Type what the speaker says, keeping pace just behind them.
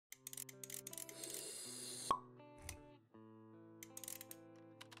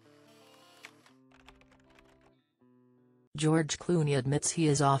George Clooney admits he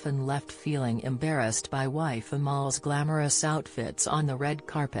is often left feeling embarrassed by wife Amal's glamorous outfits on the red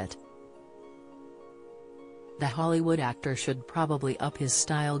carpet. The Hollywood actor should probably up his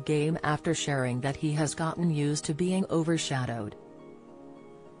style game after sharing that he has gotten used to being overshadowed.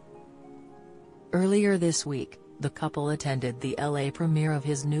 Earlier this week, the couple attended the LA premiere of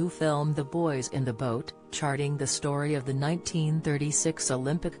his new film The Boys in the Boat, charting the story of the 1936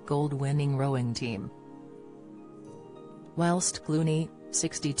 Olympic gold-winning rowing team. Whilst Clooney,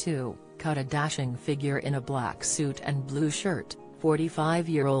 62, cut a dashing figure in a black suit and blue shirt,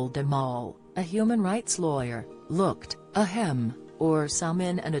 45-year-old Amal, a human rights lawyer, looked, ahem, or some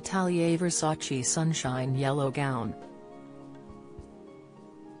in an Atelier Versace sunshine yellow gown.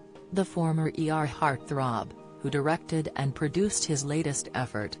 The former ER heartthrob, who directed and produced his latest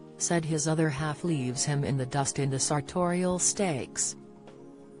effort, said his other half leaves him in the dust in the sartorial stakes.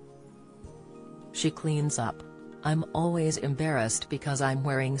 She cleans up. I'm always embarrassed because I'm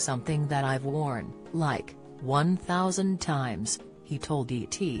wearing something that I've worn, like, 1,000 times, he told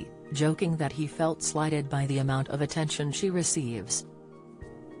ET, joking that he felt slighted by the amount of attention she receives.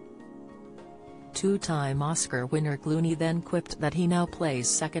 Two-time Oscar winner Clooney then quipped that he now plays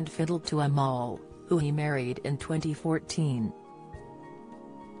second fiddle to Amal, who he married in 2014.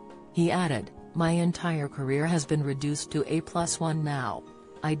 He added, "My entire career has been reduced to A+1 now.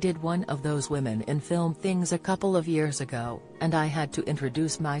 I did one of those women in film things a couple of years ago, and I had to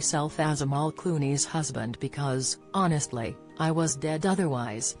introduce myself as Amal Clooney's husband because, honestly, I was dead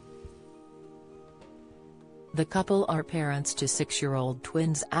otherwise." The couple are parents to 6-year-old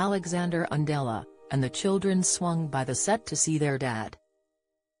twins Alexander and Ella, and the children swung by the set to see their dad.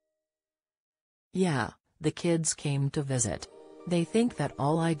 "Yeah, the kids came to visit. They think that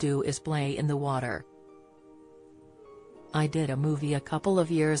all I do is play in the water. I did a movie a couple of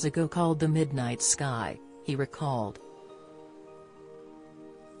years ago called The Midnight Sky," he recalled.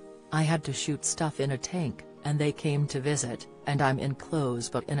 "I had to shoot stuff in a tank, and they came to visit, and I'm in clothes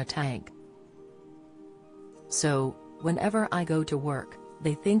but in a tank. So, whenever I go to work,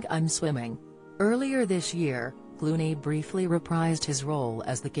 they think I'm swimming." Earlier this year, Clooney briefly reprised his role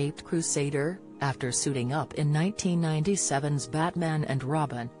as the Caped Crusader, after suiting up in 1997's Batman and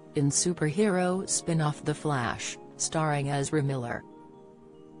Robin, in superhero spin-off The Flash, starring Ezra Miller.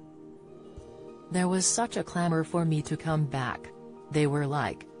 "There was such a clamor for me to come back. They were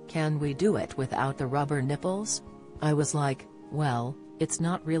like, 'Can we do it without the rubber nipples?' I was like, well, it's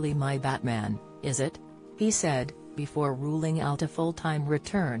not really my Batman, is it?" he said, before ruling out a full-time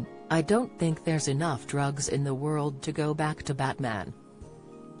return. "I don't think there's enough drugs in the world to go back to Batman.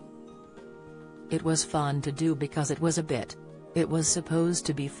 It was fun to do because it was a bit. It was supposed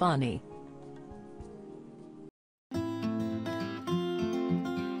to be funny,